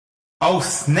Oh,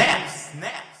 snap!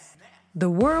 The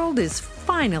world is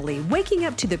finally waking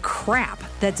up to the crap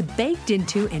that's baked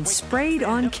into and sprayed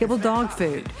on kibble dog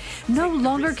food. No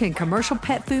longer can commercial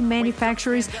pet food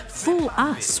manufacturers fool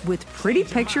us with pretty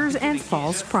pictures and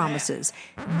false promises.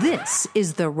 This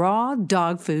is the raw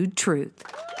dog food truth.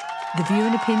 The view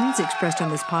and opinions expressed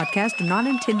on this podcast are not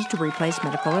intended to replace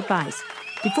medical advice.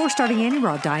 Before starting any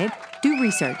raw diet, do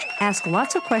research, ask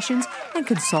lots of questions, and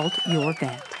consult your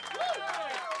vet.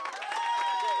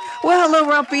 Well, hello,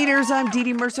 raw feeders. I'm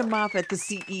DeDe Mercer-Moffat, the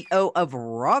CEO of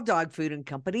Raw Dog Food and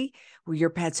Company, where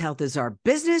your pet's health is our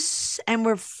business, and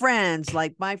we're friends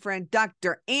like my friend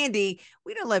Dr. Andi.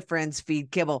 We don't let friends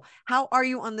feed kibble. How are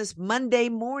you on this Monday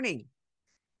morning?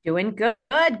 Doing good.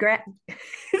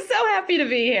 So happy to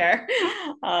be here.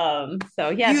 Yes,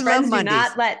 You friends love do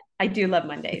not Mondays. I do love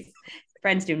Mondays.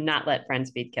 Friends do not let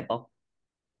friends feed kibble.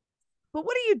 But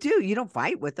what do? You don't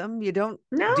fight with them. You don't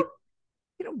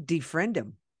defriend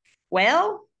them.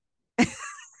 Well, you?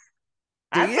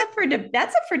 That's up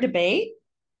for debate.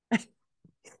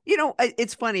 You know,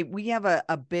 it's funny. We have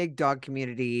a big dog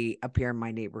community up here in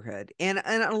my neighborhood, and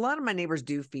a lot of my neighbors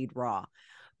do feed raw,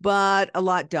 but a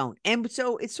lot don't. And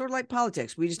so it's sort of like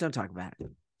politics. We just don't talk about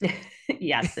it.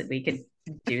 Yes, we could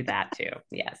do that too.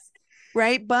 Yes.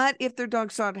 Right. But if their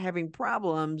dogs start having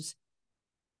problems,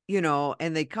 and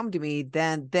they come to me,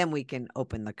 then we can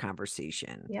open the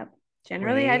conversation. Yep.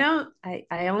 Generally, right?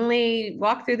 I only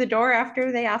walk through the door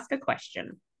after they ask a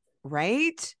question.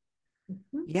 Right.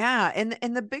 Mm-hmm. Yeah.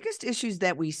 And the biggest issues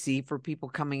that we see for people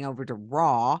coming over to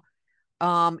raw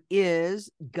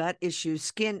is gut issues,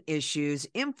 skin issues,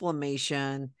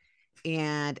 inflammation,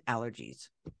 and allergies.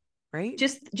 Right.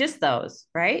 Just those,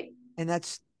 right? And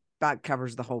that's about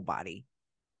covers the whole body.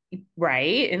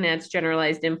 Right. And that's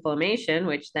generalized inflammation,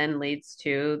 which then leads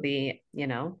to the,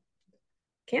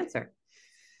 cancer.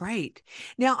 Right.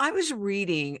 Now, I was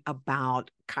reading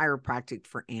about chiropractic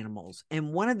for animals,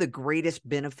 and one of the greatest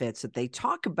benefits that they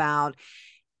talk about.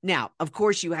 Now, of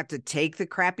course, you have to take the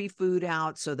crappy food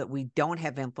out so that we don't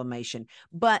have inflammation,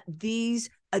 but these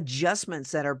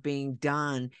adjustments that are being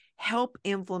done help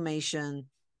inflammation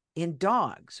in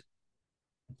dogs.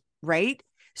 Right.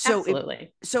 So,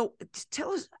 absolutely. So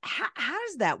tell us, how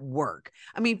does that work?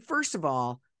 I mean, first of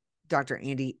all, Dr.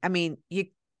 Andi,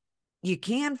 you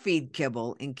can feed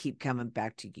kibble and keep coming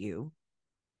back to you,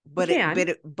 but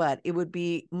it would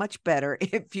be much better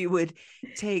if you would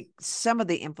take some of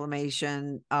the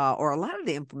inflammation or a lot of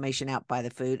the inflammation out by the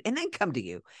food and then come to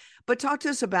you. But talk to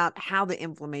us about how the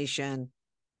inflammation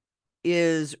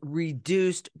is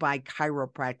reduced by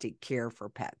chiropractic care for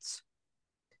pets.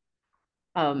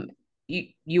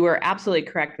 You are absolutely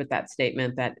correct with that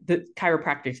statement that the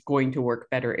chiropractic is going to work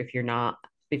better if you're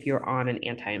on an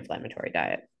anti-inflammatory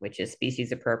diet, which is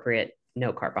species appropriate,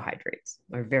 no carbohydrates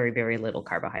or very, very little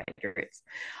carbohydrates.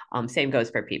 Same goes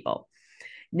for people.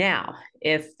 Now,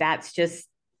 if that's just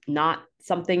not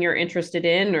something you're interested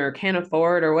in or can't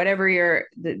afford or whatever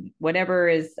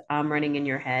is running in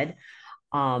your head,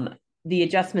 the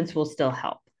adjustments will still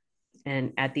help.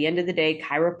 And at the end of the day,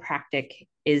 chiropractic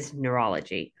is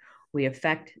neurology. We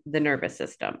affect the nervous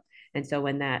system. And so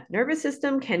when that nervous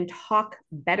system can talk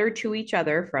better to each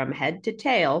other from head to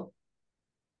tail,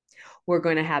 we're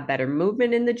going to have better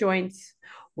movement in the joints.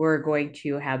 We're going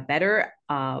to have better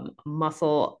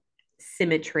muscle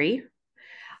symmetry.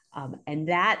 And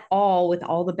that with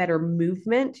all the better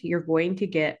movement, you're going to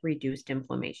get reduced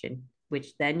inflammation,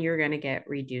 which then you're going to get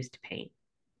reduced pain.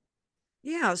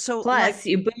 Yeah. So plus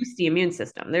you boost the immune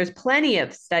system. There's plenty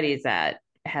of studies that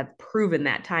have proven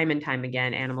that time and time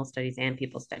again, animal studies and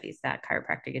people studies, that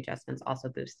chiropractic adjustments also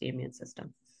boost the immune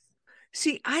system.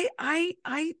 See,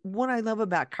 what I love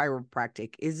about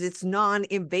chiropractic is it's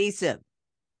non-invasive.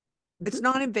 Mm-hmm. It's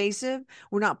non-invasive.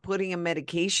 We're not putting a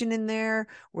medication in there.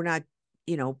 We're not,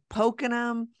 poking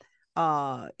them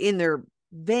in their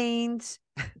veins.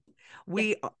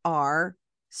 We are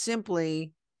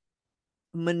simply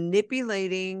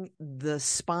manipulating the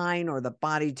spine or the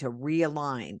body to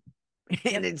realign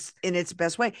in its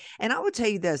best way. And I will tell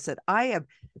you this, that I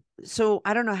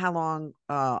don't know how long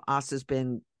Asa's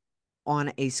been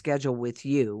on a schedule with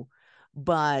you,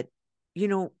 but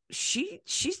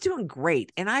she's doing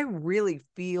great. And I really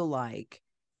feel like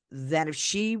that if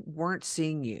she weren't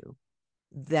seeing you,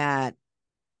 that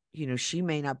she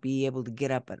may not be able to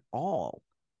get up at all.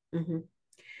 Mm-hmm.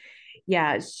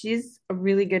 Yeah, she's a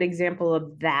really good example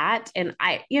of that. And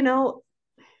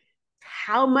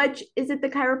how much is it the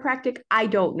chiropractic? I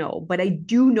don't know, but I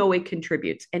do know it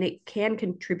contributes, and it can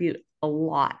contribute a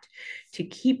lot to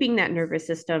keeping that nervous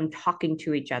system talking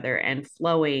to each other and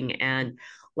flowing and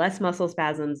less muscle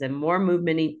spasms and more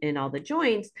movement in all the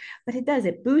joints. But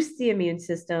it boosts the immune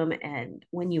system. And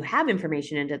when you have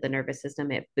inflammation into the nervous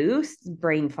system, it boosts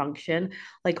brain function.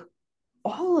 Like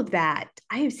all of that,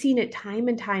 I have seen it time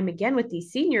and time again with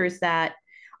these seniors that,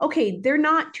 okay, they're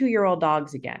not 2-year-old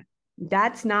dogs again.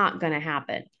 That's not going to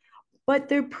happen. But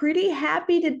they're pretty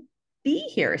happy to be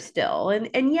here still.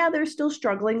 And yeah, they're still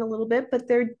struggling a little bit, but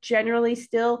they're generally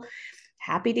still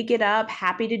happy to get up,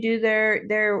 happy to do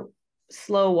their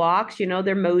slow walks,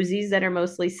 their moseys that are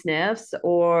mostly sniffs,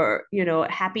 or,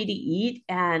 happy to eat.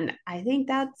 And I think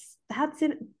that's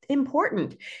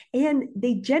important. And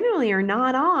they generally are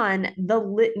not on the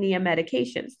litany of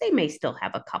medications. They may still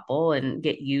have a couple and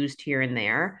get used here and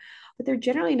there, but they're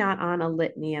generally not on a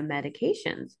litany of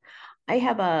medications. I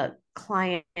have a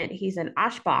client, he's an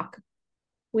Ashbach,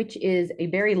 which is a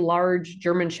very large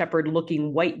German Shepherd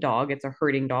looking white dog. It's a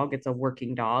herding dog. It's a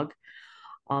working dog.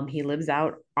 He lives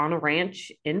out on a ranch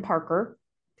in Parker,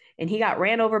 and he got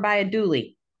ran over by a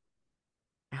dually.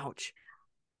 Ouch.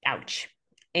 Ouch.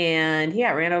 And he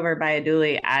got ran over by a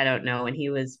dually, I don't know, when he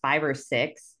was 5 or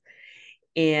 6.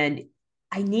 And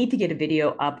I need to get a video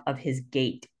up of his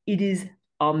gait. It is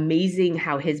amazing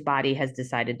how his body has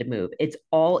decided to move. It's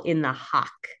all in the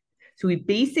hock. So he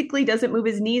basically doesn't move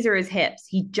his knees or his hips.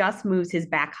 He just moves his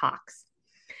back hocks.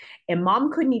 And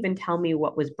mom couldn't even tell me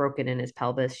what was broken in his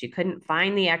pelvis. She couldn't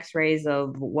find the x-rays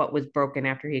of what was broken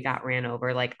after he got ran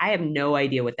over. Like, I have no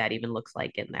idea what that even looks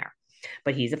like in there.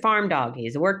 But he's a farm dog.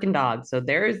 He's a working dog. So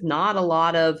there's not a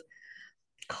lot of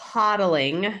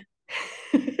coddling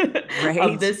right.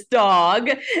 of this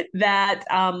dog that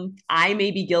I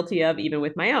may be guilty of even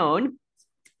with my own.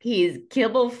 He's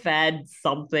kibble fed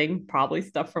something, probably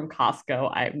stuff from Costco.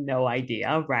 I have no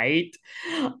idea, right?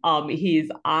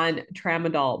 He's on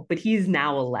tramadol, but he's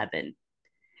now 11.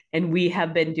 And we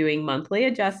have been doing monthly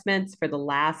adjustments for the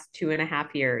last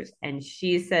 2.5 years. And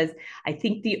she says, I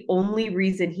think the only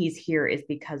reason he's here is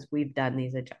because we've done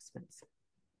these adjustments.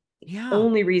 Yeah.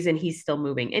 Only reason he's still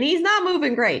moving. And he's not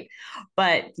moving great.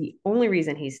 But the only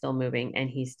reason he's still moving and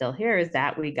he's still here is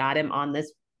that we got him on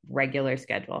this regular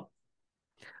schedule.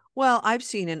 Well, I've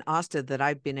seen in Asta that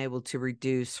I've been able to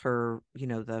reduce her,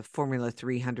 the Formula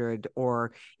 300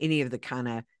 or any of the kind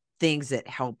of things that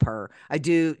help her. I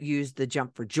do use the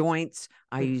Jump for Joints.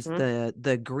 I use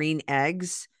the green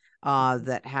eggs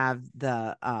that have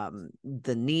the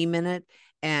neem in it.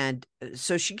 And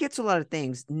so she gets a lot of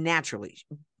things naturally.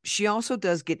 She also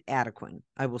does get adequate.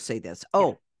 I will say this.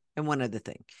 Oh, and one other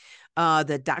thing,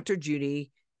 that Dr.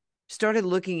 Judy started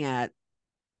looking at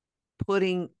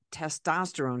putting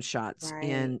testosterone shots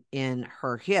in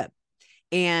her hip,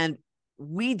 and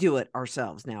we do it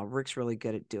ourselves now. Rick's really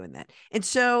good at doing that. And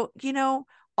so,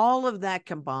 all of that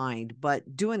combined,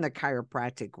 but doing the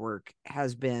chiropractic work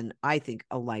has been, I think,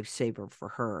 a lifesaver for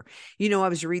her. I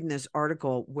was reading this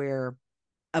article where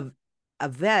a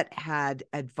vet had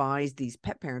advised these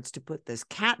pet parents to put this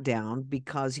cat down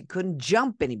because he couldn't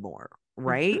jump anymore.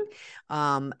 Right.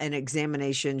 An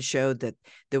examination showed that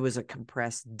there was a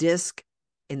compressed disc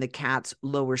in the cat's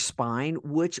lower spine,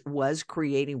 which was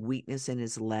creating weakness in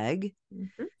his leg.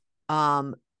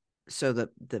 So the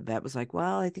vet was like,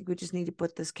 well, I think we just need to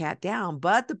put this cat down.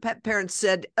 But the pet parents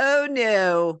said, oh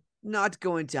no, not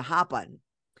going to happen.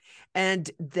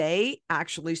 And they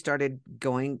actually started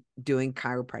doing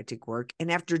chiropractic work.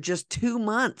 And after just 2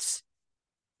 months,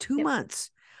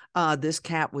 this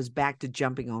cat was back to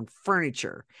jumping on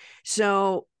furniture.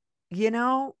 So,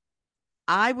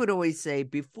 I would always say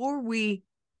before we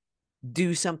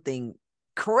do something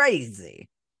crazy,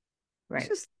 right,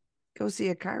 just go see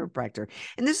a chiropractor.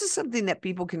 And this is something that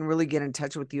people can really get in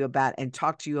touch with you about and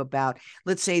talk to you about.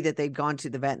 Let's say that they've gone to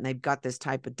the vet and they've got this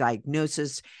type of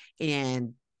diagnosis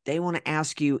and they want to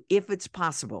ask you if it's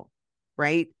possible,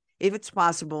 right? If it's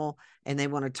possible, and they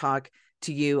want to talk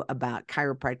to you about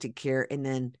chiropractic care and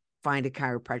then find a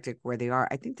chiropractic where they are.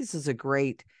 I think this is a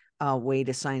great way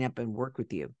to sign up and work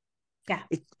with you. Yeah,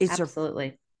 it's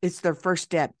absolutely. It's their first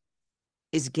step.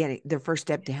 Their first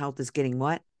step to health is getting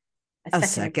what? A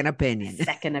second opinion.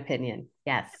 Second opinion.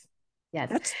 Yes.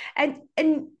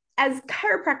 And as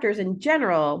chiropractors in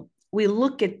general, we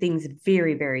look at things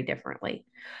very, very differently,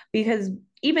 because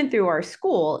even through our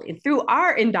school, through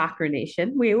our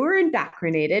indoctrination, we were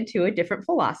indoctrinated to a different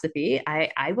philosophy.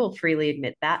 I will freely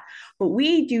admit that, but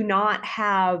we do not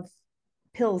have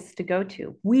pills to go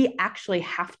to. We actually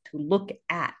have to look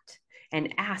at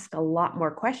and ask a lot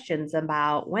more questions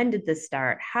about when did this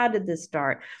start? How did this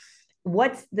start?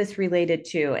 What's this related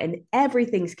to? And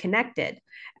everything's connected.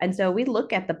 And so we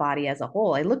look at the body as a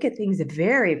whole. I look at things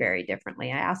very, very differently.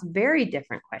 I ask very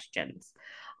different questions.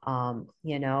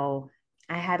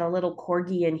 I had a little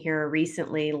corgi in here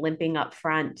recently, limping up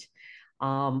front,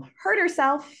 hurt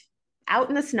herself out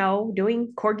in the snow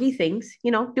doing corgi things,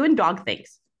 doing dog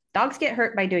things. Dogs get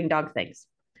hurt by doing dog things.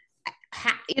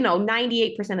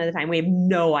 98% of the time, we have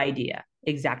no idea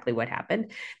exactly what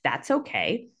happened. That's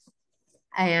okay.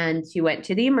 And she went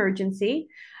to the emergency.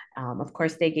 Of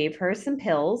course, they gave her some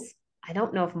pills. I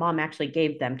don't know if mom actually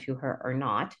gave them to her or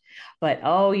not, but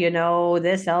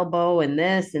this elbow and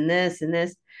this and this and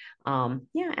this.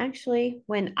 Yeah, actually,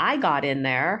 when I got in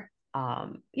there,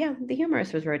 the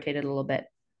humerus was rotated a little bit.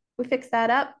 We fixed that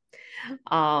up.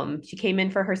 She came in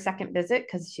for her second visit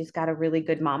because she's got a really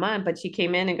good mama, but she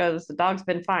came in and goes, the dog's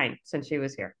been fine since she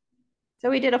was here. So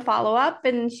we did a follow up,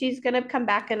 and she's going to come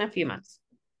back in a few months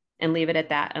and leave it at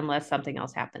that unless something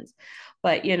else happens.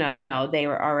 But, they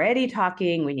were already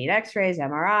talking, we need x-rays,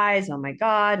 MRIs, oh my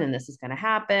God, and this is going to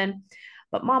happen.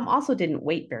 But mom also didn't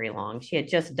wait very long. She had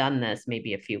just done this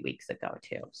maybe a few weeks ago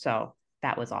too. So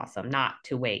that was awesome, not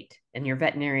to wait. And your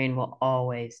veterinarian will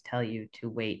always tell you to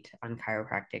wait on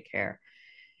chiropractic care.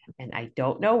 And I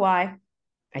don't know why.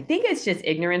 I think it's just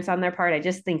ignorance on their part. I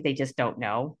just think they just don't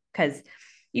know, because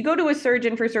you go to a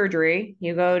surgeon for surgery,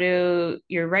 you go to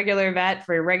your regular vet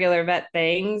for regular vet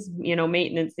things,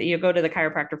 maintenance, you go to the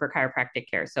chiropractor for chiropractic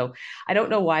care. So I don't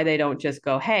know why they don't just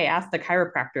go, hey, ask the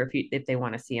chiropractor if they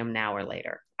want to see them now or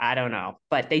later. I don't know,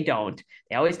 but they don't.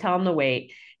 They always tell them to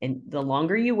wait. And the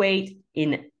longer you wait,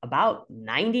 in about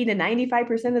 90 to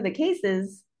 95% of the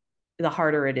cases, the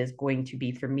harder it is going to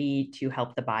be for me to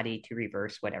help the body to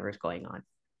reverse whatever's going on.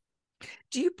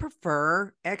 Do you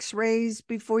prefer x-rays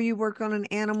before you work on an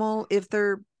animal if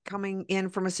they're coming in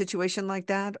from a situation like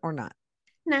that, or not?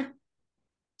 Nah,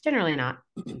 generally not.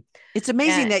 It's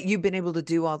amazing that you've been able to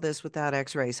do all this without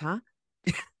x-rays, huh?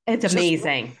 It's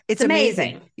amazing. It's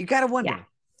amazing. You got to wonder. Yeah.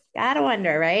 Gotta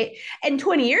wonder, right? And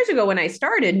 20 years ago when I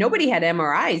started, nobody had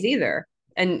MRIs either.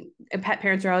 And pet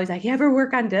parents are always like, you ever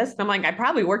work on discs? I'm like, I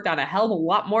probably worked on a hell of a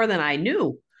lot more than I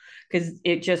knew, because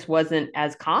it just wasn't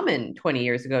as common 20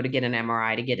 years ago to get an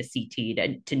MRI, to get a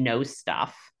CT, to know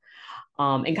stuff.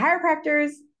 And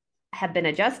chiropractors have been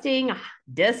adjusting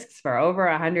discs for over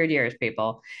 100 years,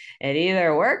 people. It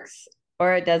either works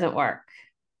or it doesn't work.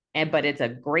 But it's a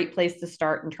great place to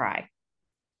start and try.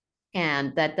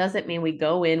 And that doesn't mean we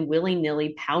go in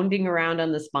willy-nilly pounding around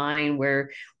on the spine where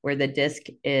the disc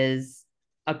is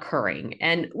occurring.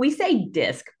 And we say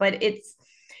disc, but it's,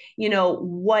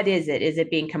 what is it? Is it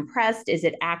being compressed? Is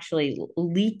it actually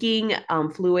leaking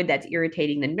fluid that's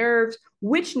irritating the nerves?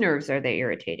 Which nerves are they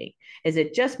irritating? Is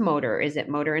it just motor? Is it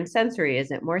motor and sensory?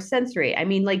 Is it more sensory? I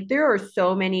mean, there are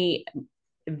so many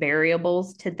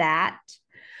variables to that,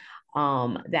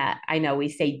 that I know we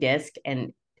say disc,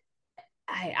 and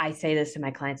I say this to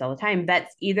my clients all the time.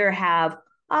 Vets either have,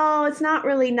 oh, it's not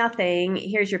really nothing,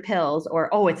 here's your pills,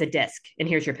 or, oh, it's a disc and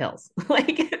here's your pills.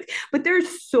 But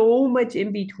there's so much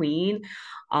in between.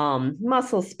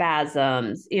 Muscle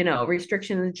spasms,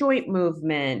 restriction of the joint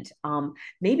movement.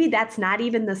 Maybe that's not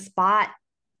even the spot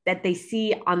that they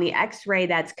see on the x-ray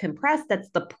that's compressed. That's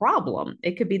the problem.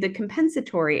 It could be the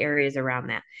compensatory areas around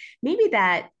that. Maybe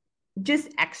that just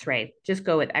x-ray, just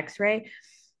go with x-ray.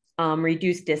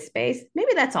 Reduced disc space.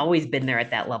 Maybe that's always been there at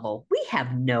that level. We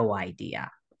have no idea.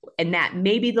 And that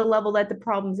may be the level that the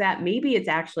problem's at. Maybe it's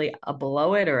actually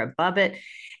below it or above it.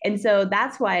 And so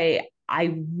that's why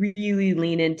I really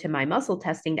lean into my muscle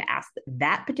testing to ask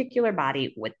that particular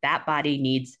body what that body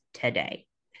needs today.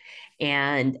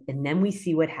 And then we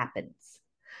see what happens.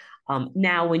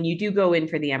 Now, when you do go in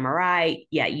for the MRI,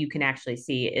 you can actually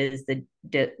see, is the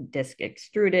disc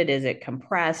extruded? Is it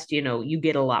compressed? You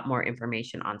get a lot more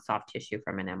information on soft tissue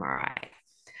from an MRI.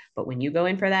 But when you go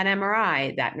in for that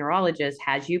MRI, that neurologist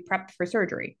has you prepped for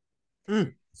surgery.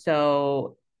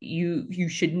 So you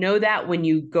should know that when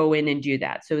you go in and do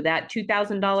that. So that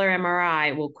 $2,000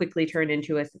 MRI will quickly turn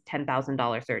into a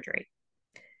 $10,000 surgery.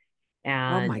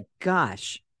 And oh my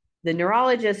gosh. The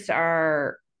neurologists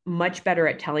are much better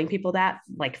at telling people that.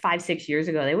 Like 5-6 years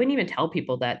ago, they wouldn't even tell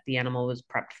people that the animal was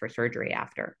prepped for surgery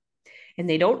after. And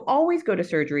they don't always go to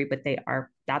surgery, but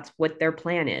that's what their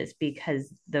plan is,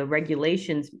 because the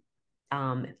regulations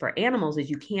for animals is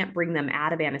you can't bring them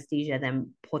out of anesthesia,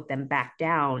 then put them back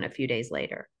down a few days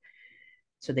later.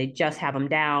 So they just have them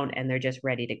down and they're just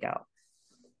ready to go.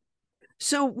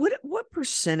 So what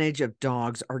percentage of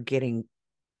dogs are getting,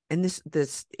 and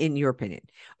this in your opinion,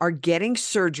 are getting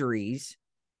surgeries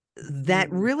that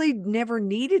really never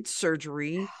needed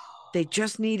surgery? They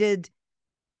just needed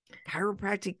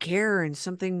chiropractic care and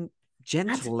something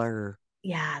gentler.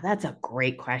 That's a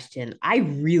great question. I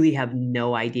really have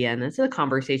no idea. And this is a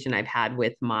conversation I've had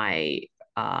with my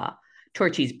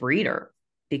Torchy's breeder.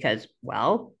 because,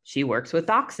 well, she works with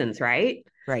dachshunds, right?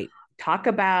 Right. Talk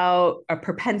about a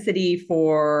propensity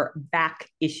for back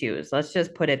issues. Let's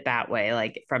just put it that way,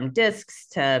 like from discs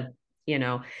to,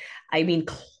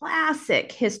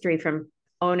 classic history from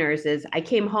owners is I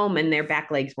came home and their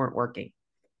back legs weren't working.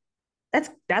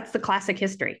 That's the classic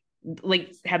history.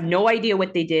 Like, have no idea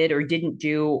what they did or didn't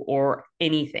do or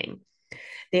anything.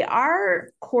 They are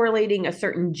correlating a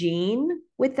certain gene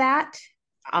with that.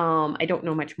 I don't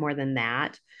know much more than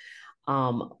that.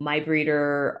 My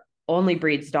breeder only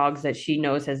breeds dogs that she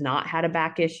knows has not had a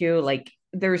back issue. Like,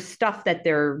 there's stuff that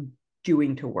they're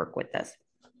doing to work with this.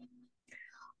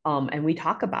 And we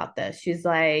talk about this. She's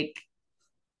like,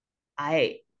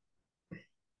 how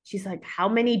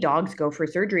many dogs go for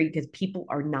surgery because people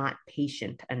are not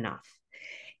patient enough?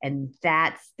 And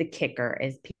that's the kicker,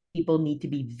 is people need to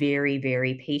be very,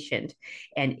 very patient.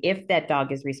 And if that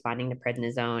dog is responding to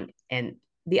prednisone and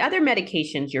the other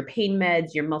medications, your pain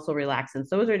meds, your muscle relaxants,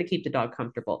 those are to keep the dog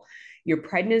comfortable. Your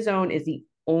prednisone is the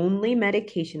only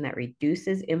medication that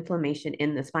reduces inflammation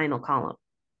in the spinal column.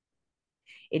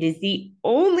 It is the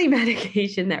only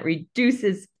medication that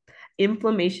reduces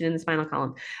inflammation in the spinal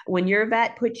column. When your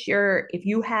vet puts your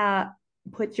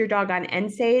dog on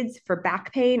NSAIDs for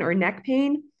back pain or neck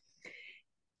pain,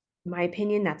 in my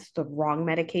opinion, that's the wrong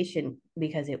medication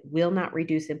because it will not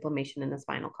reduce inflammation in the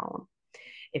spinal column.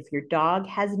 If your dog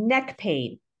has neck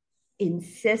pain,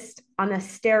 insist on a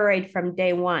steroid from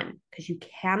day one because you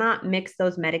cannot mix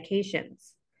those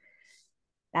medications.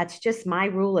 That's just my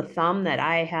rule of thumb that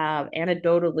I have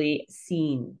anecdotally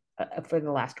seen for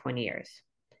the last 20 years.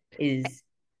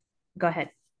 Go ahead.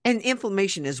 And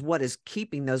inflammation is what is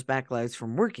keeping those back legs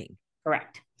from working.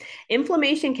 Correct.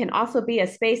 Inflammation can also be a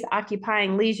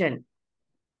space-occupying lesion.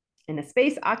 And a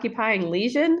space-occupying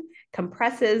lesion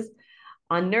compresses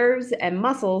on nerves and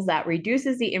muscles that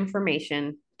reduces the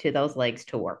information to those legs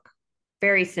to work.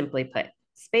 Very simply put,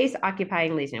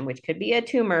 space-occupying lesion, which could be a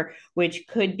tumor, which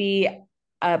could be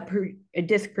a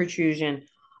disc protrusion,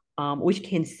 which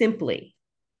can simply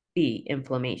be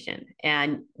inflammation.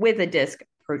 And with a disc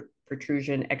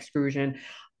protrusion, extrusion,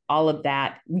 all of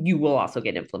that, you will also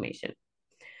get inflammation.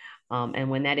 And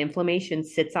when that inflammation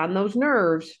sits on those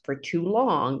nerves for too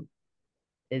long,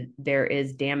 there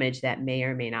is damage that may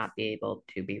or may not be able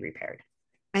to be repaired.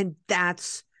 And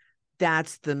that's the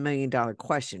 $1 million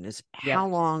question is, how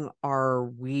long are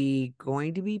we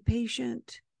going to be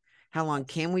patient? How long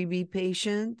can we be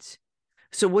patient?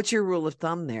 So what's your rule of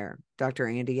thumb there, Dr.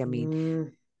 Andi? I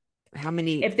mean, how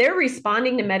many? If they're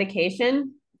responding to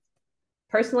medication,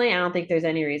 personally, I don't think there's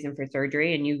any reason for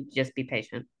surgery, and you just be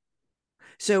patient.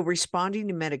 So responding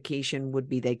to medication would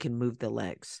be they can move the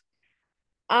legs.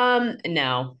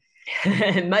 No,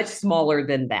 much smaller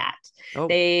than that. Oh.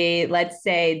 Let's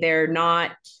say they're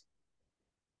not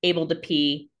able to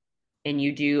pee and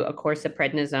you do a course of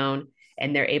prednisone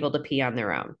and they're able to pee on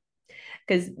their own.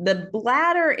 Because the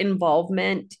bladder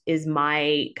involvement is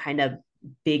my kind of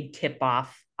big tip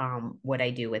off what I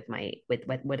do with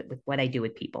what I do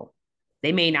with people.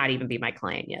 They may not even be my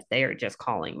client yet. They are just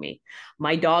calling me.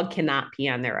 My dog cannot pee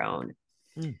on their own.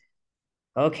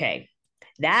 Okay.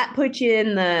 That puts you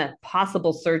in the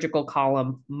possible surgical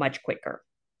column much quicker.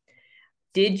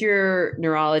 Did your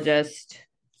neurologist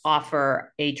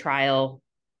offer a trial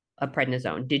of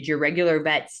prednisone? Did your regular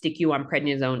vet stick you on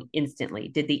prednisone instantly?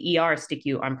 Did the ER stick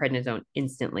you on prednisone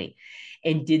instantly?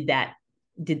 And did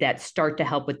that start to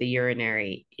help with the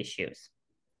urinary issues?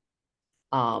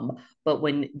 But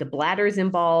when the bladder's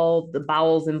involved, the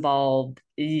bowel's involved,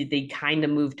 they kind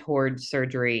of move towards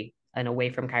surgery and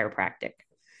away from chiropractic.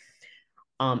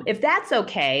 If that's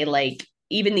okay, like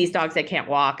even these dogs that can't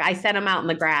walk, I set them out in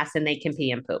the grass and they can pee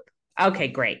and poop. Okay,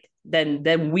 great.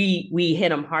 Then we hit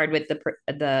them hard with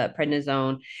the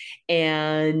prednisone,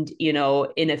 and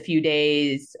in a few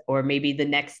days or maybe the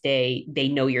next day they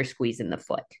know you're squeezing the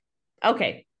foot.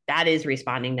 Okay, that is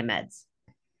responding to meds.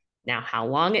 Now, how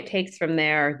long it takes from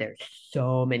there, there's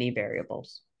so many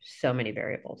variables.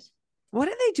 What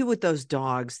do they do with those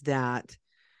dogs that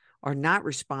are not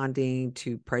responding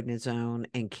to prednisone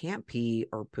and can't pee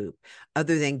or poop,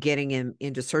 other than getting him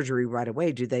into surgery right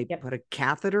away? Do they put a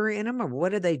catheter in them, or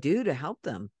what do they do to help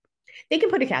them? They can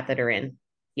put a catheter in.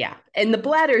 Yeah. And the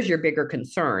bladder is your bigger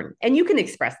concern, and you can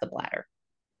express the bladder.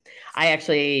 I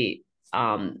actually,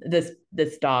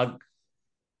 this dog,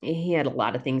 he had a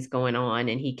lot of things going on,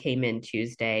 and he came in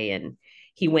Tuesday and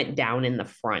he went down in the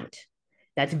front.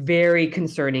 That's very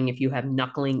concerning if you have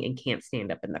knuckling and can't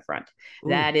stand up in the front. Ooh.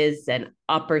 That is an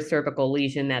upper cervical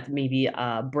lesion. That's maybe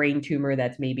a brain tumor.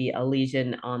 That's maybe a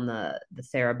lesion on the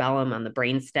cerebellum, on the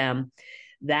brain stem.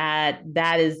 That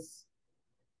is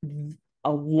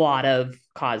a lot of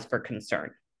cause for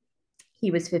concern.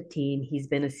 He was 15. He's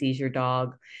been a seizure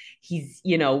dog. He's,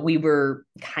 we were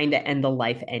kind of end of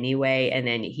life anyway. And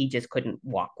then he just couldn't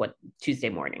walk Tuesday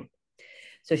morning.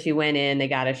 So she went in, they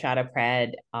got a shot of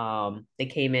pred. They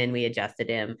came in, we adjusted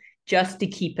him just to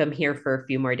keep him here for a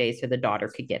few more days so the daughter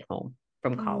could get home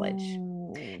from college.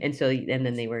 Oh. And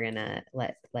then they were gonna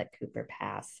let Cooper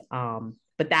pass.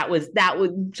 But that was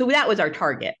our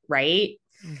target, right?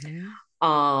 Mm-hmm.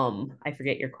 I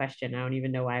forget your question. I don't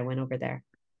even know why I went over there.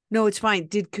 No, it's fine.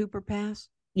 Did Cooper pass?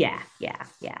 Yeah.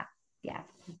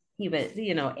 He was,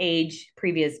 age,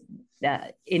 previous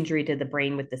injury to the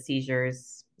brain with the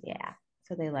seizures. Yeah.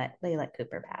 So they let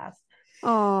Cooper pass.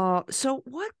 Oh, so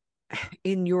what,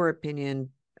 in your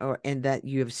opinion, and that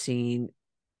you have seen,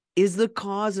 is the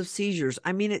cause of seizures?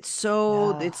 I mean, it's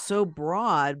so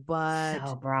broad, but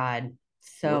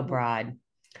so broad.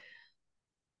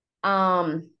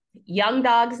 Young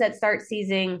dogs that start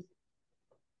seizing.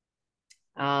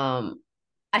 It's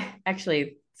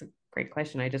a great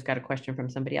question. I just got a question from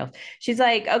somebody else. She's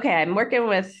like, okay, I'm working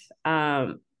with,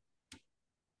 I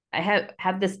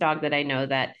have this dog that I know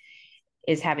that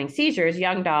is having seizures,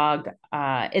 young dog.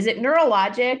 Is it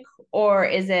neurologic or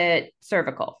is it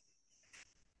cervical?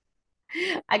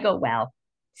 I go, well,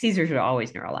 seizures are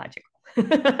always neurological.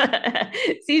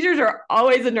 Seizures are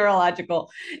always a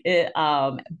neurological,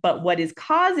 but what is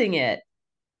causing it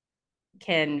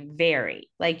can vary.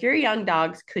 Like your young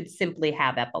dogs could simply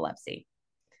have epilepsy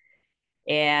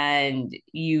and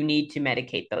you need to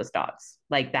medicate those dogs.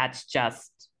 Like that's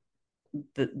just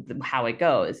the how it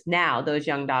goes. Now, those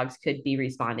young dogs could be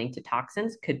responding to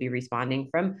toxins, could be responding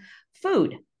from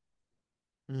food.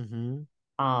 Mm-hmm.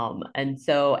 And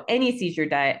so any seizure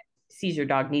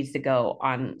dog needs to go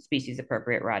on species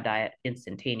appropriate raw diet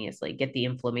instantaneously, get the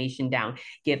inflammation down,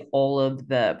 get all of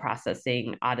the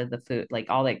processing out of the food, like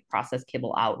all the processed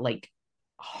kibble out, like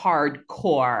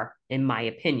hardcore, in my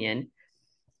opinion,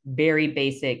 very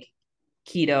basic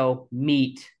keto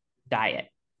meat diet,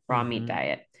 raw meat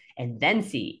diet, and then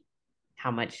see how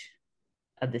much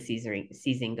of the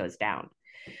seizing goes down.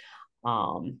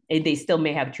 They still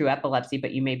may have true epilepsy,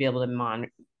 but you may be able to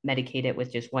medicate it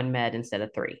with just one med instead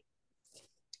of 3.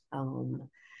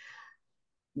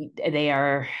 They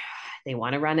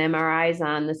want to run MRIs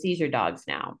on the seizure dogs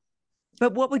now.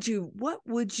 But what would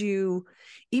you,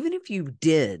 even if you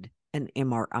did an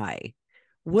MRI,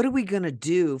 what are we going to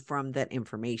do from that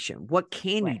information? What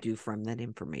can you do from that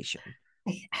information?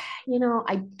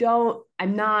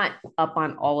 I'm not up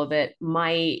on all of it.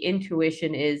 My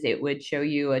intuition is it would show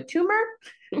you a tumor,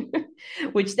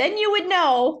 which then you would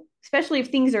know, especially if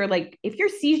things are like, if your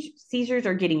seizures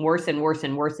are getting worse and worse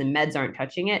and worse and meds aren't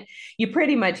touching it, you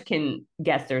pretty much can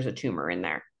guess there's a tumor in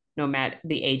there, no matter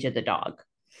the age of the dog.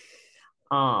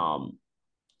 So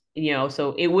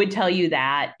it would tell you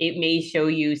that. It may show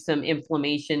you some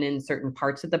inflammation in certain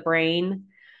parts of the brain.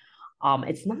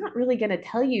 It's not really going to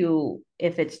tell you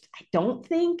I don't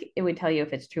think it would tell you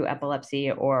if it's true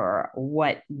epilepsy or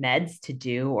what meds to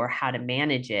do or how to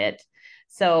manage it.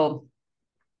 So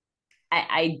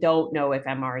I don't know if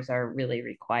MRs are really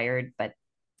required, but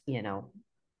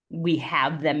we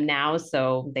have them now,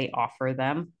 so they offer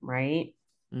them, right?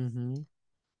 Mm-hmm.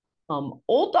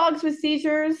 Old dogs with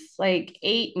seizures, like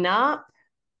 8 and up,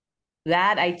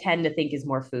 that I tend to think is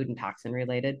more food and toxin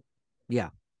related. Yeah.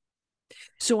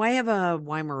 So I have a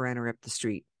Weimaraner up the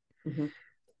street.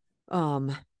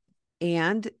 Mm-hmm.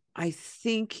 And I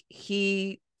think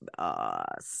he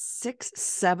 6,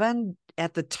 7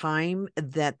 at the time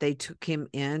that they took him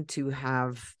in to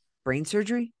have brain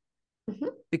surgery, mm-hmm.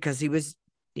 because he was,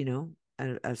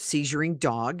 a seizuring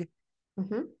dog.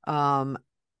 Mm-hmm.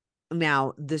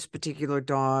 Now this particular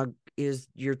dog is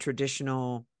your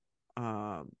traditional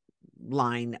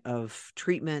line of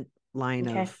treatment,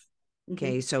 okay.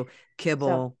 Okay, mm-hmm. So KIBBLE,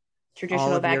 so,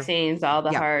 traditional vaccines, all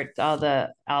the hearts, all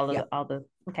the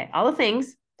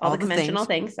things, all the conventional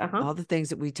things. All the things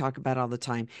that we talk about all the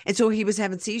time. And so he was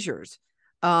having seizures.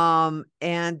 And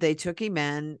they took him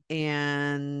in,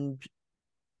 and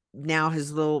now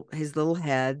his little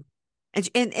head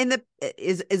and the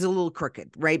is a little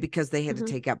crooked, right? Because they had mm-hmm.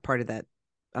 to take out part of that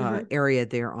mm-hmm. area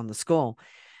there on the skull.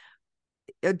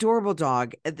 Adorable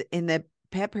dog. And the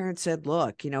pet parent said,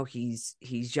 look, he's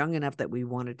young enough that we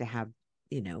wanted to have,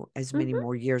 as many mm-hmm.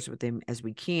 more years with him as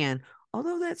we can.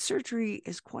 Although that surgery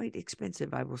is quite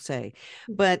expensive, I will say.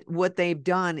 Mm-hmm. But what they've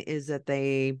done is that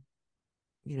they,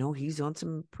 he's on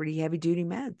some pretty heavy duty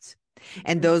meds. Mm-hmm.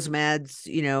 And those meds,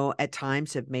 at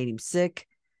times have made him sick,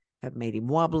 have made him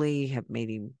wobbly, have made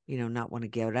him, not want to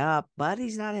get up, but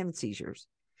he's not having seizures.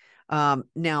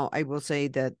 Now I will say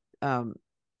that,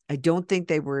 I don't think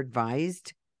they were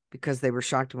advised because they were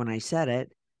shocked when I said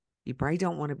it. You probably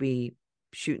don't want to be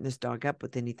shooting this dog up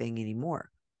with anything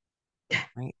anymore.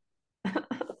 Right.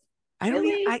 I don't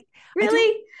really? I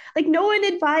really? Like no one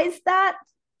advised that?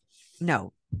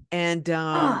 No. And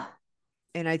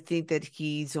and I think that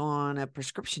he's on a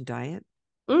prescription diet.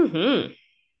 Mm-hmm.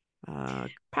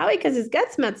 Probably because his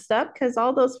gut's messed up because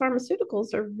all those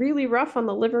pharmaceuticals are really rough on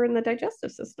the liver and the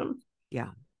digestive system. Yeah.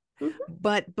 Mm-hmm.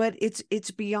 But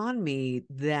it's beyond me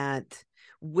that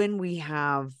when we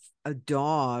have a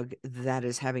dog that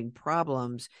is having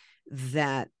problems,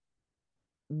 that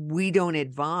we don't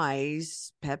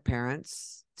advise pet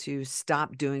parents to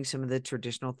stop doing some of the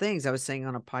traditional things. I was saying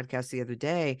on a podcast the other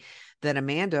day that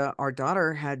Amanda, our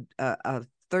daughter, had a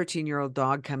 13-year-old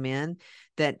dog come in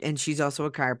and she's also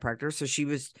a chiropractor. So she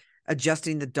was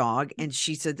adjusting the dog and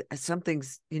she said,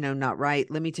 something's, not right.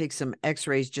 Let me take some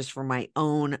x-rays just for my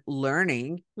own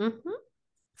learning. Mm-hmm.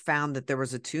 Found that there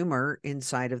was a tumor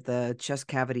inside of the chest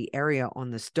cavity area on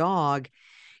this dog.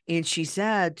 And she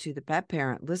said to the pet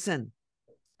parent, listen,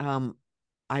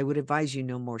 I would advise you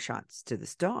no more shots to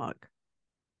this dog.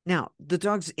 Now, the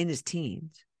dog's in his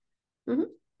teens,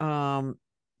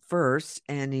 first,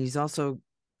 and he's also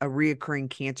a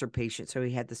reoccurring cancer patient. So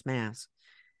he had this mass.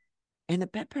 And the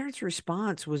pet parent's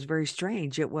response was very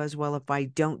strange. It was, well, if I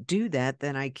don't do that,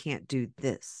 then I can't do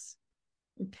this.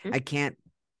 I can't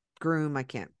groom. I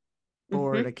can't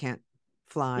board. I can't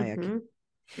fly. I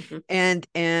can't.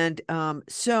 And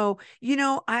so,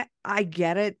 I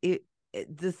get it.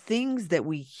 The things that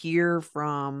we hear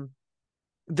from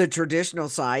the traditional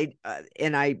side,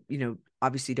 and I,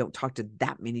 obviously don't talk to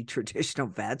that many traditional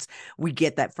vets. We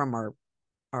get that from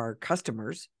our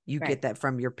customers. You get that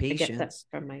from your patients. I get that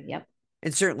from my,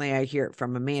 And certainly I hear it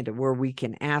from Amanda where we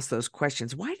can ask those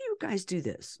questions. Why do you guys do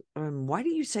this? Why do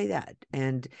you say that?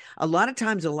 And a lot of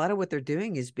times, a lot of what they're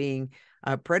doing is being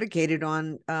predicated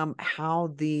on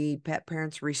how the pet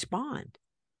parents respond.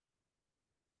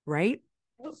 Right?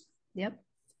 Yep.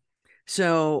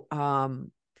 So,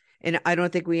 and I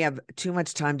don't think we have too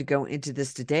much time to go into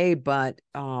this today, but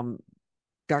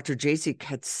Dr. Jasek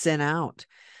had sent out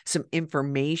some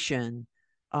information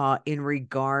in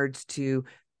regards to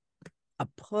a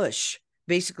push.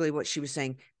 Basically what she was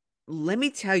saying, let me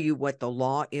tell you what the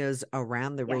law is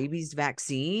around the rabies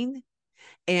vaccine,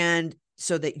 and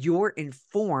so that you're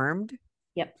informed.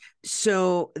 Yep.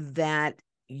 So that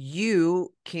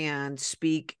you can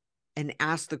speak and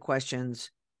ask the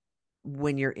questions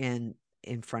when you're in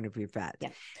front of your vet. Yeah.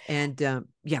 And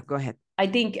go ahead. I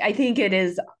think it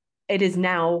is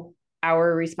now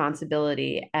our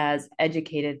responsibility as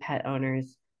educated pet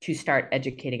owners to start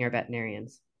educating our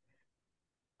veterinarians.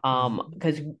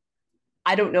 Because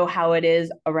I don't know how it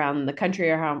is around the country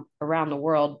or around the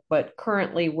world, but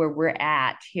currently where we're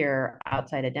at here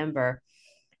outside of Denver,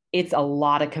 it's a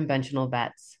lot of conventional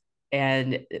vets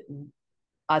and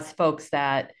us folks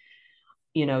that,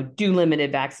 do limited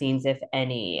vaccines, if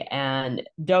any, and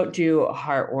don't do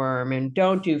heartworm and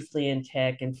don't do flea and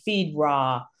tick and feed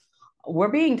raw. We're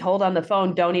being told on the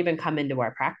phone, don't even come into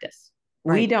our practice.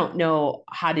 Right. We don't know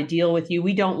how to deal with you.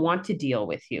 We don't want to deal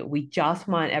with you. We just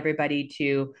want everybody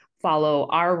to follow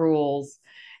our rules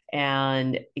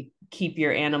and keep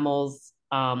your animals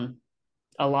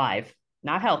alive,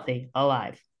 not healthy,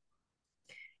 alive.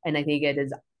 And I think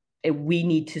we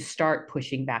need to start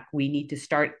pushing back. We need to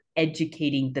start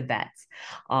educating the vets.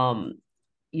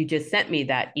 You just sent me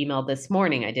that email this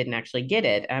morning. I didn't actually get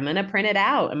it. I'm going to print it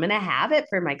out. I'm going to have it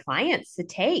for my clients to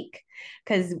take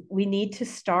because we need to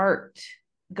start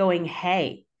going,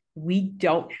 hey, we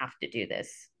don't have to do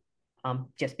this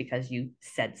just because you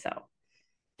said so.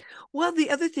 Well,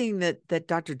 the other thing that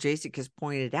Dr. Jasek has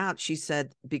pointed out, she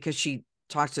said, because she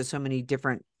talks to so many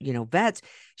different, vets,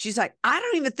 she's like, I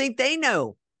don't even think they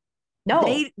know. No,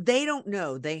 they don't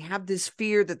know. They have this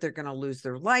fear that they're going to lose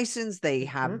their license. They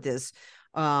have this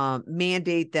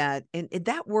mandate that, and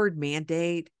that word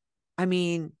mandate, I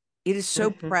mean, it is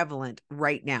so prevalent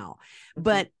right now,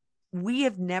 but we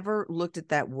have never looked at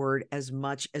that word as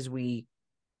much as we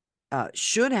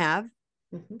should have,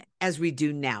 as we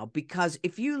do now, because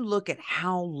if you look at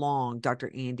how long,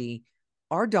 Dr. Andi,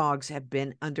 our dogs have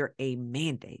been under a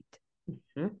mandate,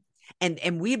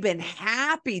 and we've been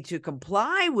happy to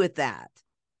comply with that.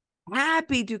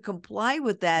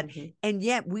 And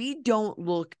yet we don't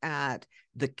look at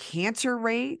the cancer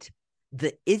rate,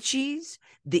 the issues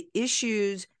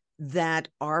that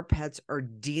our pets are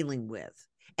dealing with.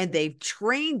 And they've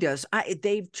trained us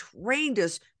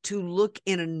to look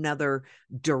in another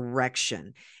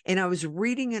direction. And I was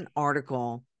reading an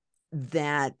article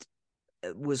that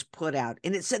was put out,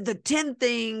 and it said the 10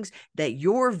 things that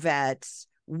your vets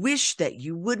wish that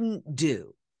you wouldn't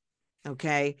do.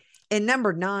 Okay. And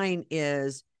number 9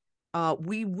 is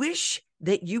we wish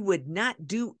that you would not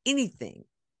do anything.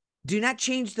 Do not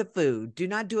change the food. Do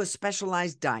not do a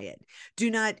specialized diet.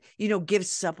 Do not, give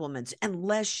supplements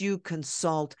unless you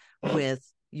consult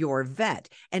with your vet.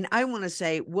 And I want to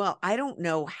say, well, I don't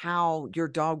know how your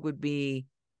dog would be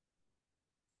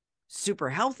super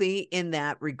healthy in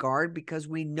that regard, because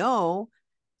we know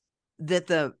that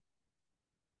the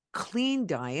clean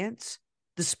diets,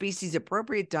 the species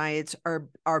appropriate diets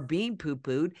are being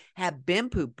poo-pooed, have been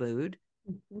poo-pooed.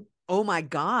 Mm-hmm. Oh my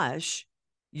gosh,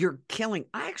 you're killing.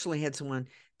 I actually had someone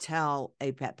tell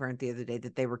a pet parent the other day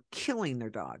that they were killing their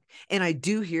dog. And I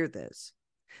do hear this.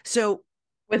 So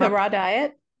with a raw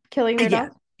diet, killing their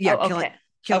dog? Yeah.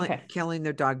 Killing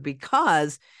their dog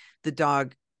because the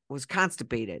dog was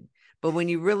constipated. But when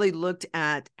you really looked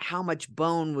at how much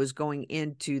bone was going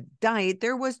into diet,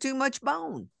 there was too much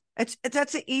bone.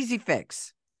 That's an easy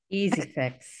fix. Easy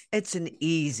fix. It's an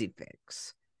easy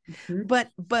fix. Mm-hmm.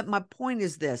 But my point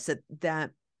is this, that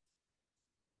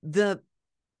the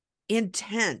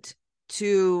intent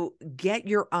to get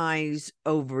your eyes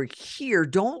over here,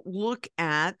 don't look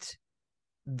at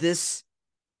this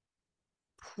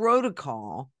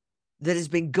protocol that has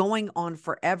been going on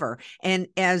forever. And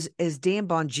as Dan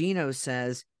Bongino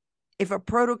says, if a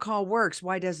protocol works,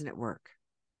 why doesn't it work?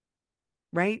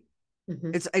 Right?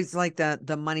 Mm-hmm. It's like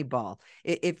the money ball.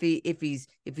 If he's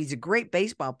a great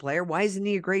baseball player, why isn't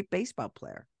he a great baseball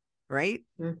player? Right?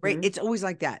 Mm-hmm. Right. It's always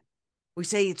like that. We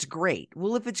say it's great.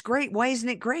 Well, if it's great, why isn't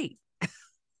it great?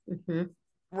 Mm-hmm.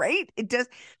 Right?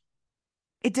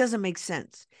 It doesn't make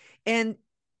sense. And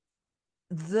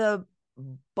the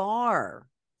bar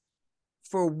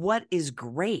for what is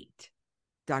great,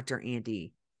 Dr.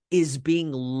 Andi, is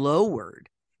being lowered,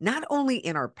 not only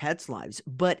in our pets' lives,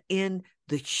 but in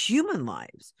the human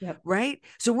lives. Yep. Right?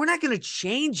 So we're not going to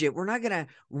change it. We're not going to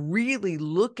really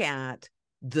look at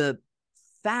the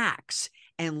facts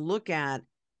and look at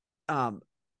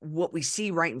what we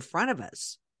see right in front of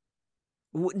us.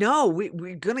 No,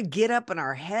 we're going to get up in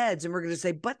our heads and we're going to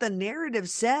say, but the narrative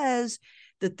says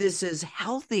that this is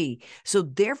healthy. So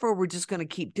therefore, we're just going to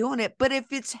keep doing it. But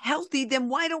if it's healthy, then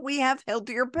why don't we have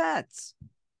healthier pets?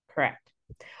 Correct.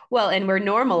 Well, and we're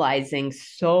normalizing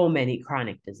so many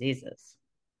chronic diseases.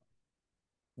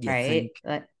 Right?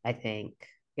 I think.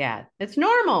 Yeah. It's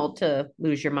normal to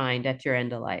lose your mind at your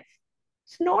end of life.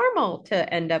 It's normal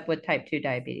to end up with type 2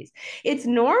 diabetes. It's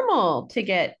normal to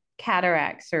get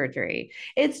cataract surgery.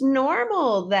 It's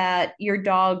normal that your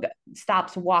dog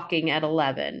stops walking at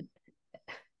 11.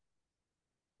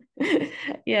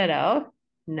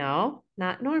 No,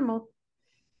 not normal.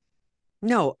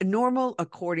 No, normal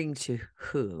according to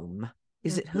whom?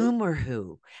 Is it whom or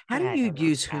who? How do you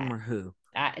use whom or who?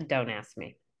 Don't ask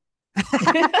me.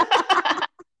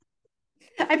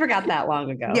 I forgot that long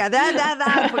ago. Yeah,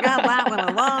 I forgot that one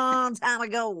a long time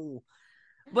ago.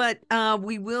 But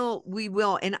we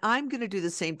will, and I'm going to do the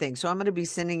same thing. So I'm going to be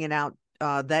sending it out,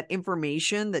 that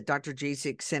information that Dr.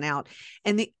 Jasek sent out,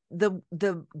 and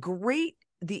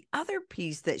the other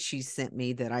piece that she sent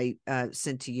me that I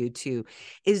sent to you too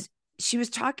is she was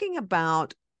talking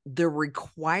about the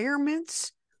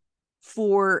requirements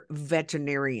for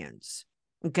veterinarians.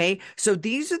 Okay, so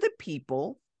these are the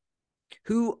people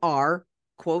who are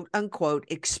quote unquote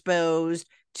exposed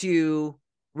to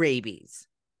rabies.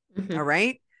 Mm-hmm. All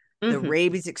right. Mm-hmm. The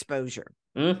rabies exposure.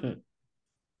 Mm-hmm.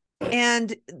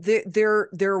 And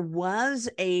there was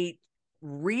a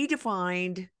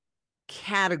redefined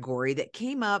category that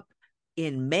came up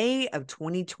in May of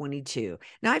 2022.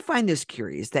 Now I find this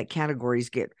curious that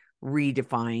categories get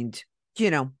redefined,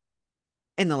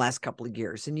 in the last couple of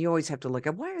years. And you always have to look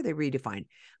at why are they redefined,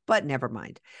 but never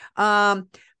mind.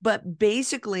 But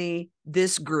basically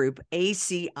this group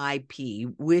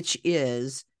ACIP, which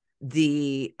is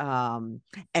the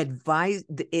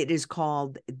it is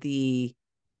called the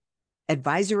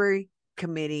Advisory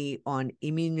Committee on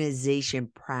Immunization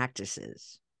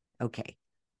Practices. Okay.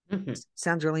 Mm-hmm.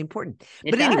 Sounds really important.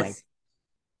 But anyway,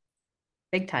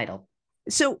 big title.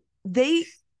 So they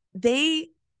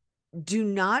do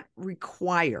not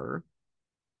require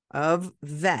of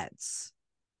vets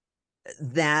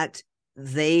that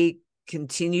they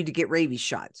continue to get rabies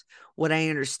shots. What I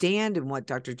understand and what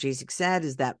Dr. Jasek said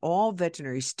is that all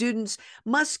veterinary students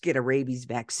must get a rabies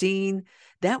vaccine.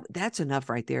 That's enough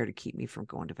right there to keep me from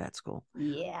going to vet school.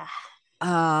 Yeah.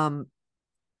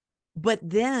 But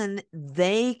then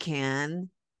they can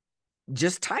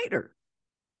just titer.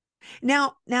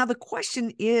 Now the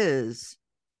question is,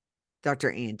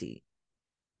 Dr. Andi,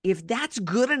 if that's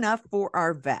good enough for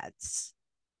our vets,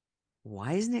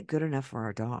 why isn't it good enough for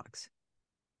our dogs?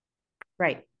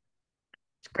 Right.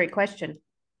 It's a great question.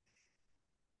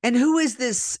 And who is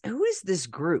this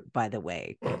group, by the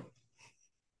way?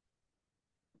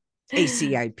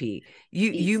 ACIP.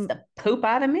 You the poop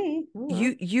out of me.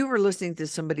 You were listening to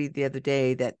somebody the other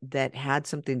day that had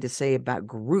something to say about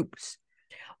groups.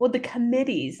 Well, the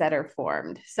committees that are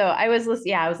formed. So I was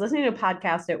listening to a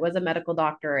podcast. It was a medical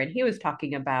doctor, and he was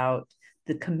talking about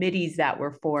the committees that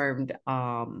were formed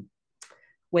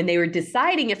when they were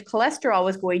deciding if cholesterol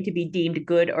was going to be deemed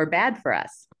good or bad for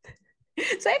us.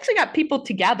 So I actually got people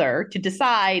together to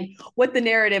decide what the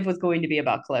narrative was going to be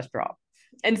about cholesterol.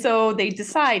 And so they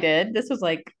decided, this was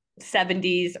like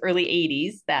 70s, early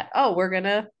 80s, that, we're going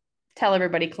to tell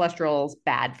everybody cholesterol is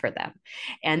bad for them.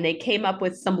 And they came up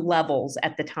with some levels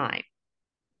at the time.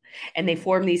 And they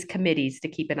formed these committees to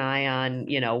keep an eye on,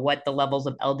 what the levels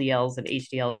of LDLs and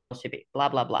HDLs should be, blah,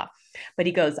 blah, blah. But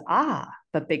he goes,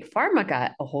 but Big Pharma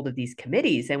got a hold of these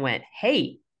committees and went,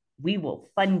 hey, we will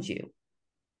fund you.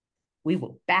 We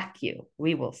will back you.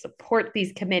 We will support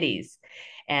these committees.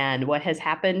 And what has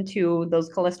happened to those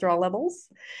cholesterol levels?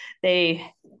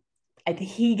 I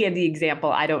think he gave the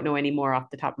example, I don't know anymore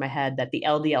off the top of my head, that the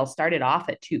LDL started off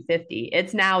at 250.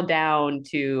 It's now down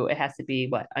to, it has to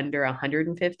be under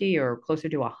 150 or closer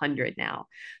to 100 now.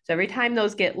 So every time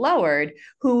those get lowered,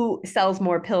 who sells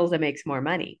more pills and makes more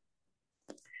money?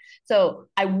 So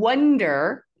I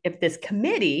wonder if this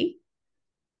committee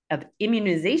of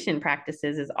immunization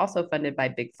practices is also funded by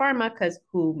Big Pharma, because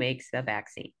who makes the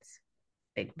vaccines?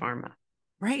 Big Pharma.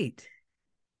 Right.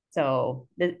 So,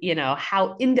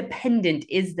 how independent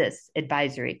is this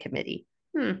advisory committee?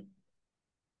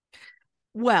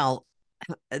 Well,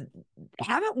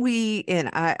 haven't we, and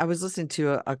I was listening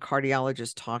to a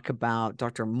cardiologist talk about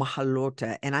Dr.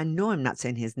 Mahalota, and I know I'm not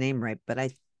saying his name right, but I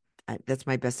that's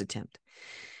my best attempt.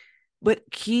 But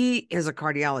he is a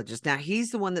cardiologist. Now,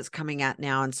 he's the one that's coming out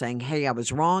now and saying, hey, I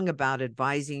was wrong about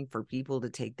advising for people to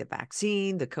take the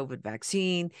vaccine, the COVID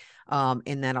vaccine.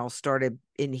 And that all started,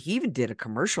 and he even did a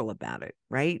commercial about it,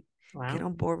 right? Wow. Get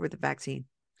on board with the vaccine.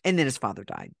 And then his father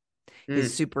died,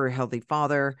 his super healthy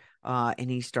father. And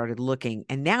he started looking,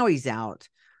 and now he's out,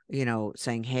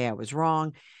 saying, hey, I was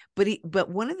wrong. But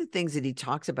one of the things that he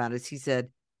talks about is he said,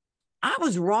 I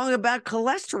was wrong about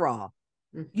cholesterol.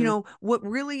 Mm-hmm. What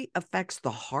really affects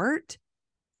the heart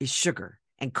is sugar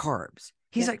and carbs.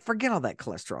 He's like, forget all that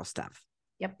cholesterol stuff.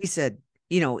 Yep. He said,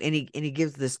 and he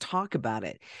gives this talk about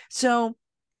it. So,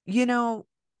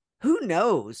 who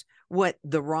knows what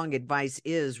the wrong advice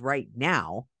is right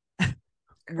now,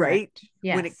 right?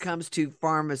 Yes. When it comes to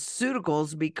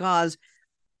pharmaceuticals, because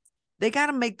they got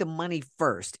to make the money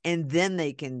first, and then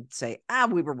they can say,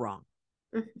 we were wrong.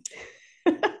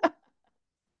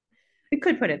 We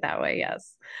could put it that way,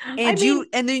 yes. And you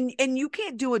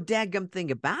can't do a daggum thing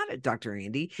about it, Dr.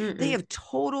 Andi. Mm-mm. They have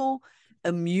total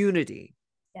immunity.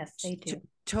 Yes, they do.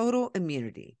 Total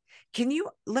immunity.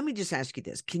 Let me just ask you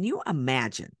this. Can you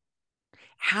imagine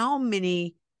how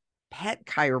many pet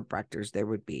chiropractors there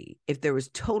would be if there was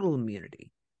total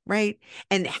immunity, right?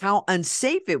 And how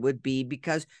unsafe it would be,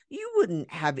 because you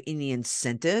wouldn't have any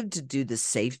incentive to do the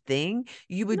safe thing.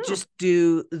 You would just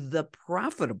do the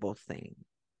profitable thing.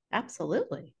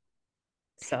 Absolutely.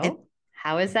 So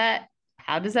how does that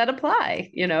apply,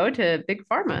 to Big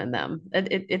Pharma and them?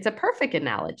 It's a perfect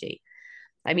analogy.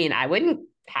 I mean, I wouldn't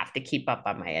have to keep up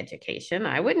on my education.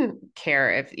 I wouldn't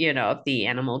care if the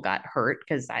animal got hurt,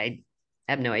 because I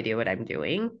have no idea what I'm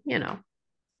doing,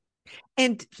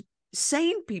 And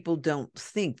sane people don't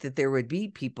think that there would be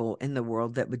people in the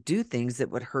world that would do things that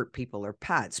would hurt people or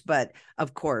pets. But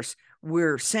of course,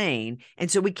 we're sane, and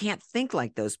so we can't think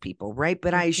like those people, right?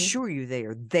 But I assure you, they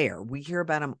are there. We hear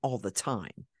about them all the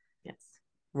time. Yes.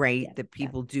 Right? Yes, that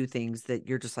people do things that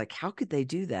you're just like, how could they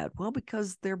do that? Well,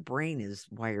 because their brain is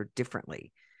wired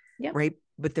differently. Yep. Right?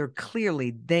 But they're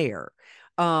clearly there.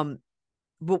 But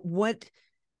what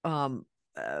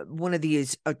one of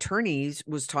these attorneys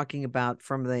was talking about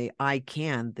from the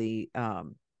ICANN, the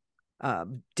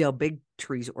Del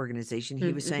Bigtree's organization.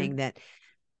 He was saying that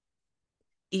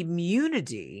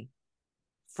immunity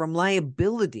from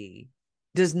liability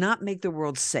does not make the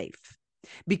world safe,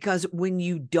 because when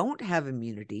you don't have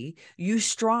immunity, you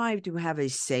strive to have a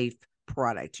safe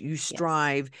product. You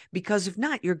strive, because if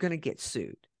not, you're going to get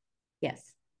sued. Yes.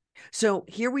 So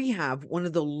here we have one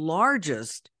of the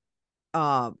largest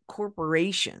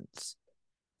corporations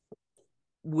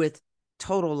with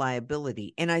total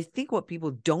liability. And I think what people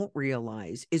don't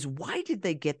realize is, why did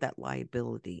they get that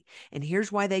liability? And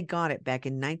here's why they got it back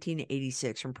in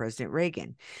 1986 from President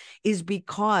Reagan, is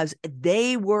because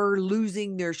they were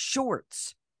losing their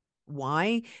shorts.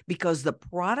 Why? Because the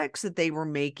products that they were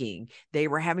making, they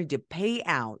were having to pay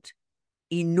out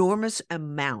enormous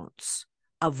amounts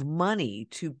of money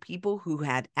to people who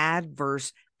had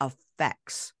adverse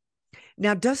effects.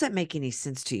 Now, does that make any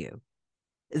sense to you?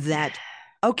 That,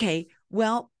 okay,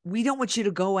 well, we don't want you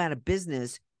to go out of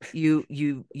business, you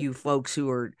folks who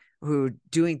are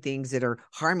doing things that are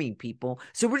harming people.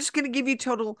 So we're just going to give you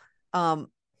total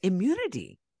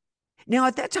immunity. Now,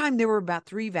 at that time, there were about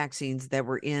 3 vaccines that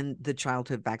were in the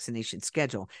childhood vaccination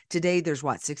schedule. Today, there's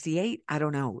what, 68? I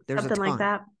don't know. There's something a ton. Like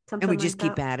that. And we just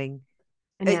keep adding.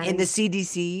 And the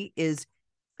CDC is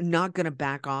not going to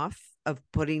back off of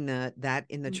putting that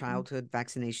in the childhood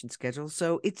vaccination schedule.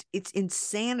 So it's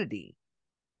insanity.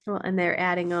 Well, and they're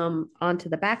adding them onto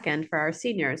the back end for our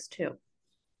seniors too.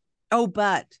 Oh,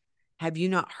 but have you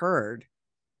not heard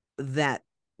that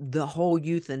the whole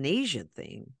euthanasia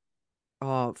thing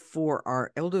for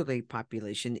our elderly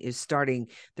population is starting?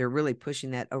 They're really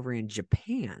pushing that over in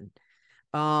Japan.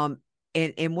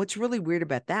 And what's really weird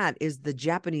about that is the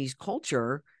Japanese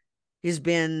culture has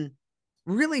been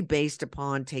really based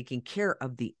upon taking care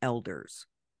of the elders.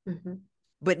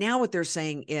 But now what they're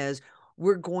saying is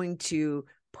we're going to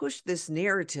push this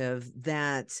narrative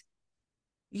that,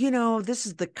 this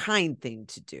is the kind thing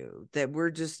to do, that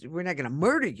we're not going to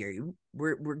murder you.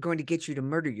 We're going to get you to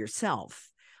murder yourself.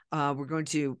 We're going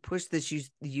to push this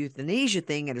euthanasia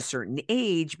thing at a certain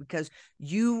age because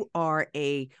you are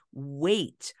a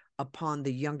weight upon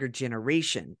the younger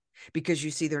generation, because you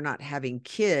see they're not having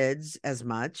kids as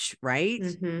much, right?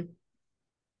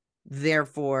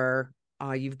 Therefore,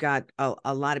 you've got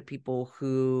a lot of people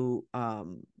who,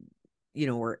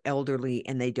 are elderly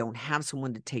and they don't have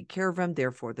someone to take care of them.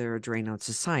 Therefore, they're a drain on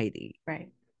society.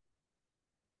 Right.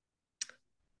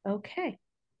 Okay.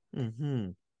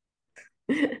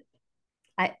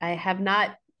 I have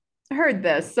not heard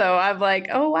this, so I'm like,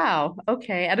 oh wow,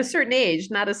 okay, at a certain age,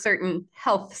 not a certain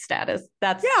health status.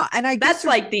 And I guess that's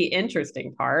like the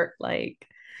interesting part. Like,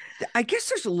 I guess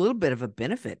there's a little bit of a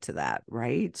benefit to that,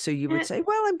 right? So you would say,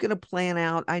 well, I'm going to plan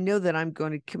out, I know that I'm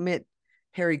going to commit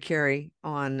Harry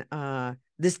on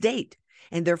this date,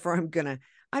 and therefore I'm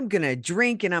gonna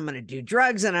drink, and I'm gonna do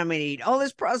drugs, and I'm gonna eat all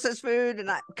this processed food, and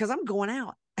because I'm going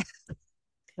out.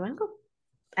 Well,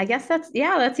 I guess that's the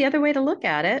other way to look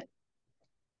at it.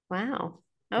 Wow.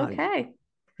 Okay.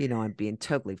 I'm being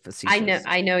totally facetious.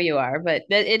 I know you are, but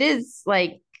it is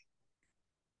like,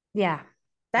 yeah.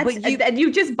 And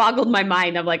you just boggled my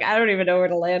mind. I'm like, I don't even know where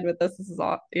to land with this. This is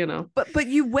all, But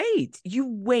you wait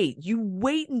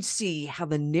and see how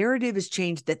the narrative has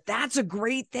changed, that's a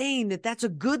great thing, that's a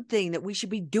good thing, that we should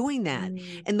be doing that.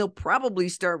 And they'll probably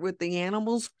start with the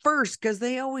animals first, because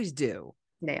they always do.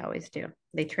 They always do.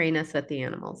 They train us with the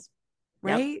animals.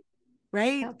 Right? Yep.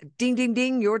 Right? Yep. Ding, ding,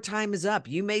 ding. Your time is up.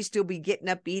 You may still be getting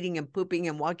up, eating and pooping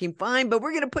and walking fine, but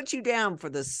we're going to put you down for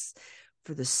the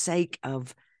sake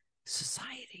of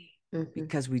society,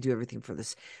 because we do everything for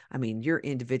this. I mean, your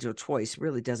individual choice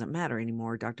really doesn't matter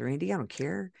anymore, Dr. Andi. I don't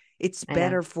care. It's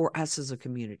better for us as a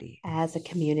community. As a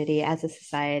community, as a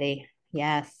society.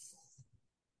 Yes.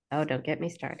 Oh, don't get me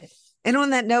started. And on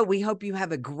that note, we hope you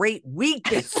have a great week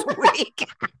this week.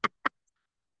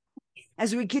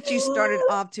 As we get you started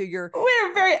off to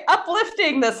we're very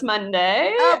uplifting this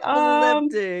Monday.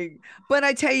 Uplifting. But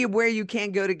I tell you where you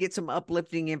can go to get some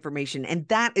uplifting information. And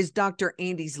that is Dr.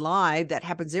 Andi's Live. That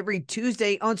happens every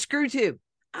Tuesday on ScrewTube.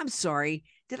 I'm sorry.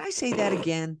 Did I say that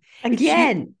again?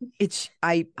 Again. It's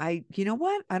you know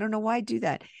what? I don't know why I do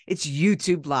that. It's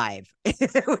YouTube Live. It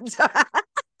is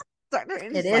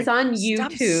on YouTube.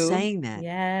 Stop saying that.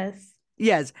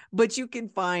 Yes. But you can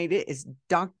find it. It's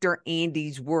Dr.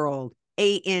 Andi's World.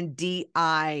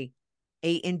 ANDI,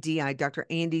 Dr.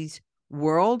 Andi's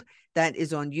World. That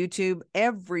is on YouTube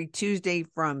every Tuesday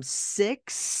from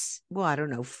 6. Well, I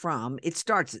don't know it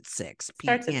starts at 6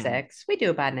 p.m. Starts at 6. We do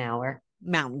about an hour.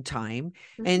 Mountain Time.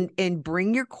 And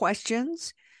bring your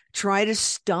questions. Try to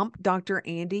stump Dr.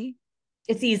 Andi.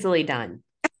 It's easily done.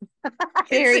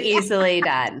 Very easily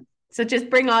done. So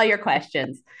just bring all your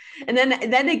questions. And then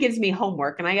it gives me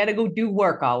homework, and I got to go do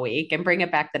work all week and bring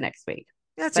it back the next week.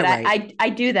 That's all right. I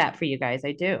do that for you guys.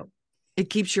 I do. It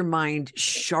keeps your mind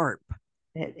sharp.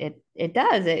 It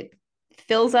does. It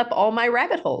fills up all my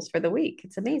rabbit holes for the week.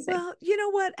 It's amazing. Well, you know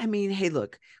what? I mean, hey,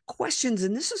 look, questions.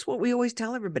 And this is what we always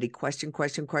tell everybody. Question,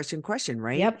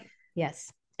 right? Yep.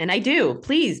 Yes. And I do.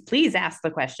 Please ask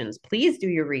the questions. Please do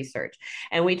your research.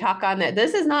 And we talk on that.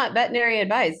 This is not veterinary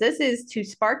advice. This is to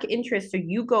spark interest so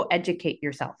you go educate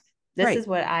yourself. This is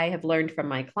what I have learned from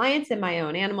my clients and my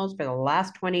own animals for the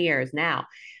last 20 years now.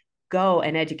 Go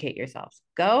and educate yourselves.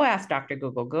 Go ask Dr.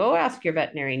 Google. Go ask your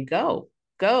veterinarian. Go.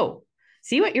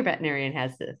 See what your veterinarian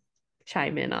has to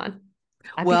chime in on.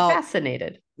 I'd be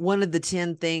fascinated. One of the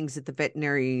 10 things that the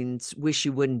veterinarians wish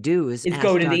you wouldn't do is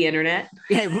go to the internet.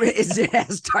 Yeah, is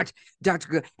ask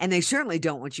Dr. And they certainly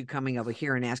don't want you coming over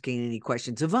here and asking any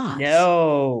questions of us.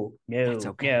 No. That's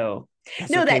okay. No.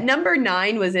 That number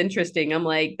 9 was interesting. I'm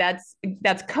like, that's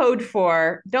code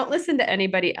for don't listen to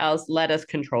anybody else. Let us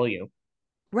control you.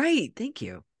 Right. Thank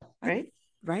you. Right.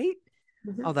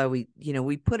 Mm-hmm. Although we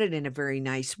put it in a very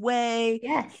nice way.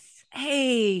 Yes.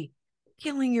 Hey,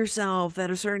 killing yourself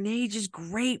at a certain age is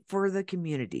great for the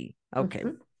community. Okay.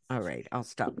 Mm-hmm. All right. I'll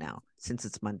stop now since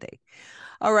it's Monday.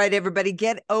 All right, everybody,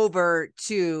 get over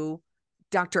to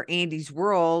Dr. Andi's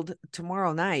World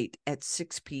tomorrow night at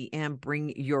 6 p.m.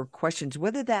 Bring your questions,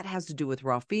 whether that has to do with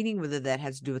raw feeding, whether that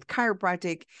has to do with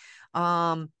chiropractic.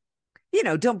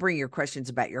 Don't bring your questions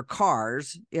about your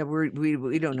cars. Yeah,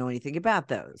 we don't know anything about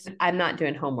those. I'm not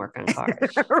doing homework on cars.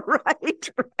 Right.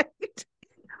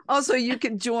 Also, you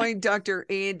can join Dr.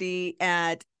 Andi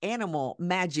at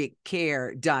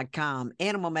animalmagiccare.com,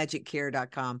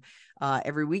 animalmagiccare.com.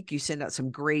 Every week you send out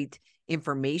some great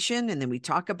information and then we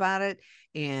talk about it,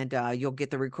 and you'll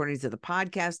get the recordings of the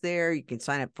podcast there. You can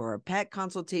sign up for a pet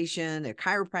consultation, a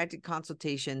chiropractic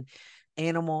consultation,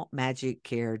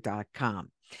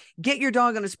 animalmagiccare.com. Get your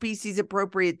dog on a species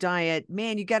appropriate diet.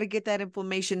 Man, you got to get that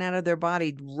inflammation out of their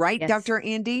body. Right, yes. Dr.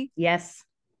 Andi? Yes.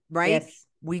 Right? Yes.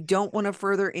 We don't want to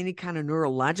further any kind of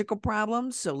neurological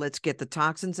problems. So let's get the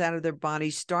toxins out of their body.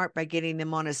 Start by getting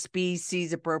them on a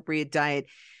species appropriate diet.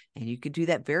 And you can do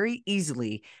that very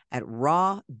easily at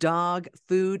Raw Dog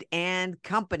Food and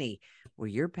Company, where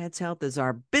your pet's health is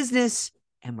our business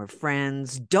and we're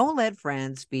friends. Don't let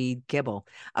friends feed kibble.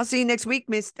 I'll see you next week,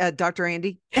 Miss Dr.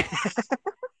 Andi.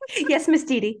 Yes, Miss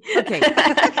DeDe. Okay.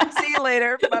 See you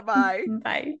later. Bye-bye.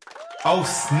 Bye. Oh,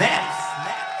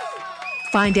 snap.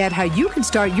 Find out how you can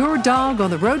start your dog on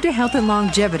the road to health and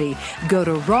longevity. Go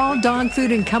to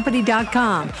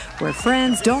rawdogfoodandcompany.com, where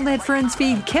friends don't let friends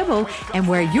feed kibble and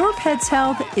where your pet's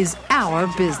health is our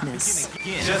business.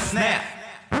 Just snap.